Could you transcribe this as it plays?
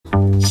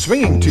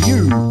swinging to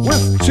you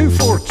with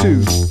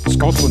 242,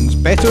 Scotland's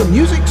better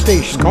music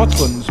station.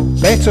 Scotland's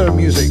better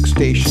music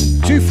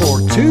station.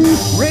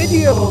 242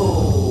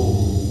 Radio.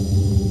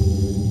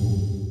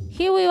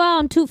 Here we are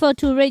on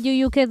 242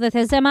 Radio UK. That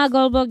is Emma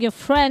Goldberg, your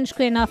French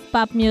queen of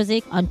pop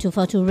music. On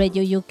 242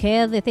 Radio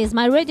UK, that is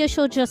my radio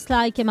show Just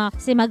Like Emma.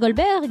 C'est Emma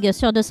Goldberg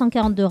sur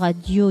 242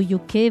 Radio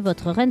UK,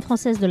 votre reine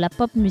française de la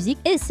pop music.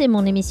 Et c'est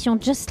mon émission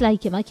Just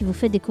Like Emma qui vous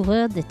fait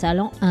découvrir des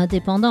talents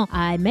indépendants.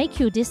 I make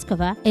you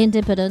discover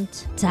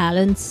independent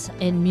talents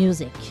in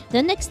music.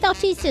 The next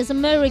artist is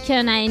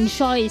American. I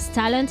enjoy his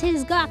talent.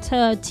 He's got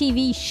a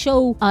TV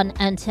show on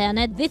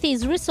internet. This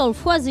is Russell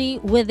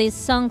FOISY with his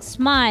song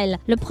Smile.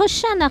 Le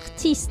prochain artiste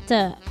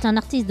est un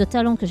artiste de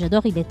talent que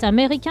j'adore, il est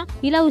américain.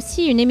 Il a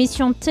aussi une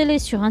émission de télé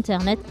sur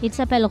internet. Il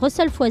s'appelle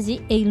Russell FOISY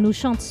et il nous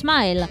chante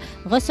Smile.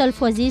 Russell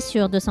FOISY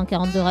sur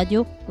 242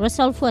 Radio.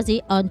 Russell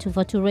FOISY on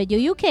 242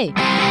 Radio UK.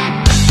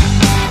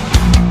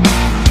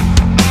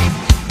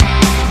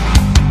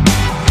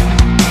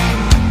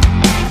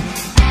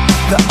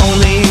 The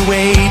only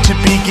way to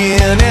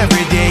begin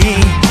every day,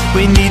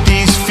 we need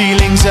these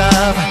feelings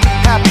of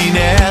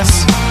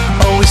happiness.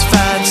 Always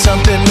find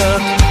something to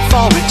look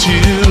forward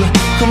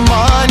to. Come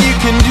on, you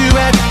can do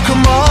it.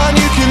 Come on,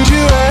 you can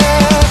do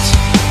it.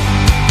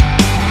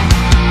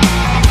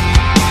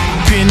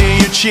 Grinning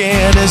your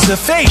chin is a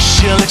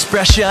facial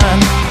expression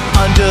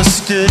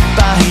understood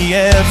by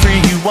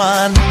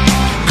everyone.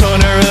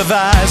 Corner of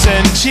eyes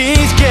and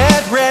teeth,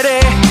 get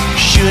ready.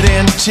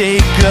 Shouldn't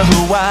take a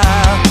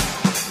while.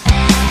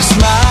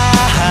 Smile.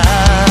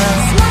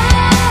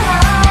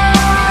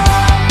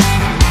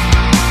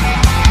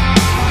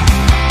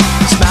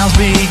 Smiles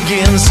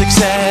begin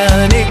 6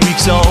 and 8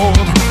 weeks old.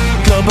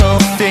 Global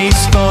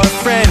face for a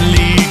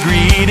friendly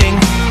greeting.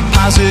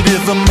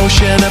 Positive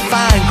emotion I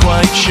find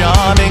quite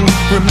charming.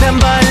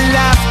 Remember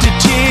laughter,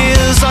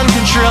 tears,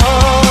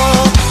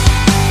 uncontrolled.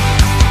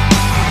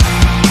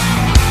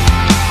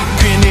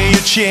 Grinning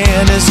your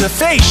chin is a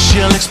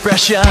facial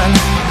expression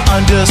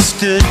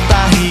understood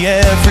by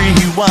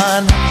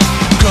everyone.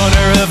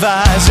 Corner of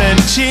eyes and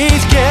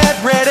teeth, get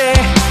ready.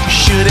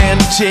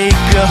 Shouldn't take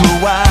a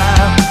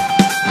while.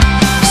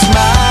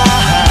 Smile.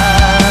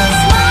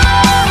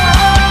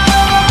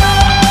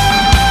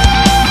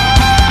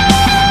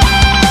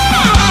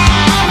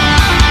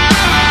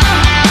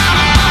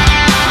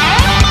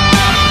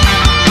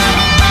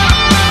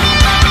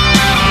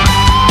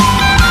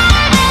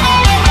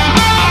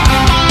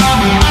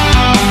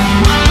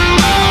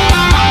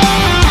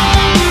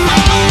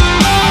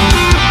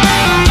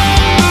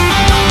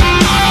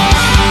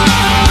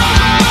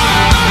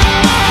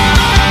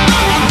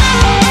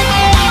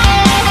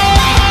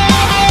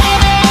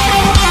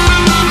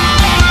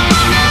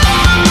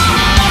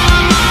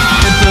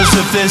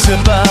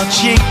 Visible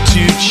cheek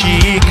to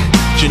cheek,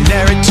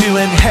 generic to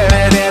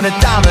inherit and a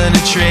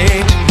dominant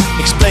trait.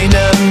 Explain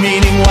the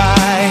meaning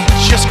why,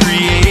 just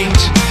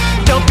create.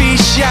 Don't be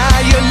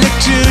shy, you look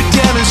to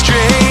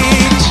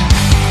demonstrate.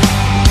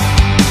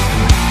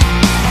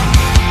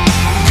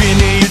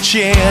 Grinning your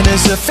chin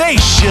is a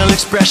facial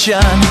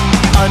expression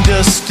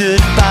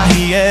understood by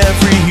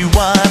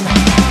everyone.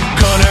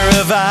 Corner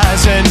of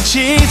eyes and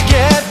teeth,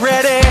 get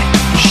ready.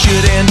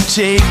 Shouldn't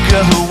take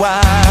a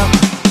while.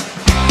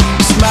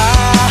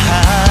 Smile.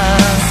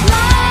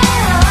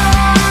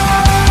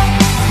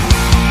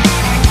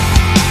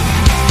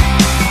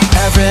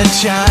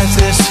 Advertise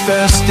this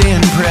first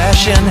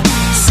impression.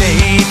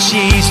 Say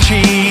cheese,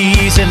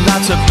 trees, and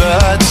lots of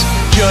birds.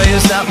 Joy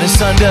is not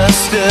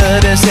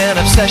misunderstood as an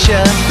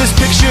obsession. This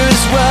picture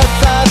is worth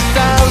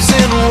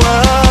 1,000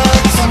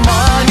 words. Come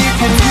on, you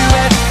can do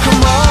it.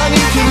 Come on,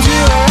 you can do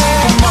it.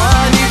 Come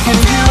on, you can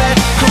do it.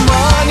 Come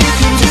on, you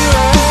can do it.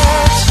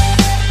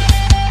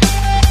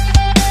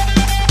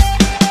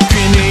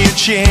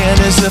 Chin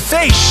is a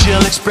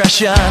facial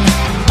expression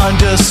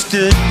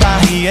understood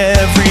by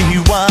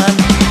everyone.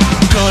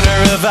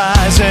 Corner of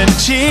eyes and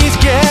teeth,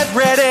 get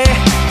ready.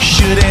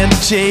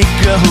 Shouldn't take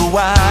a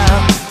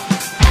while.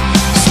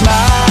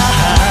 Smile.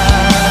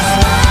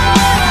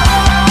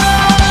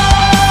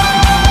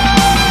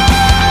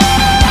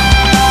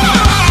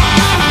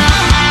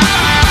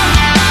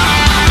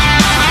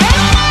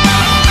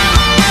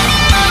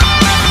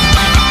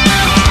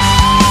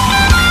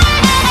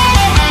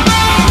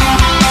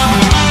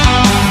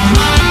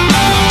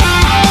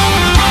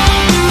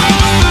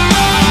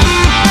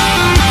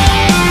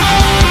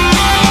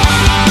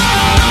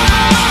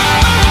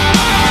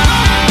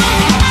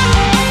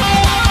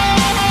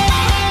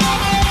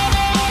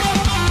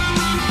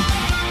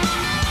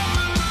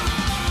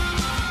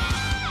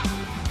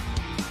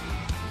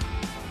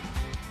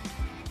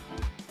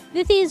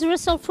 This is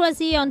Russell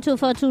FOISY on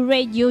 242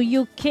 Radio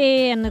UK,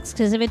 and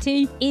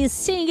exclusivity is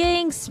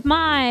singing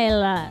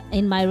Smile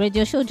in my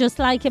radio show Just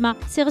Like Emma.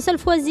 C'est Russell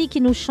FOISY qui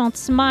nous chante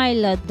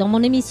Smile dans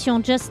mon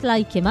émission Just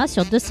Like Emma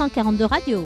sur 242 Radio.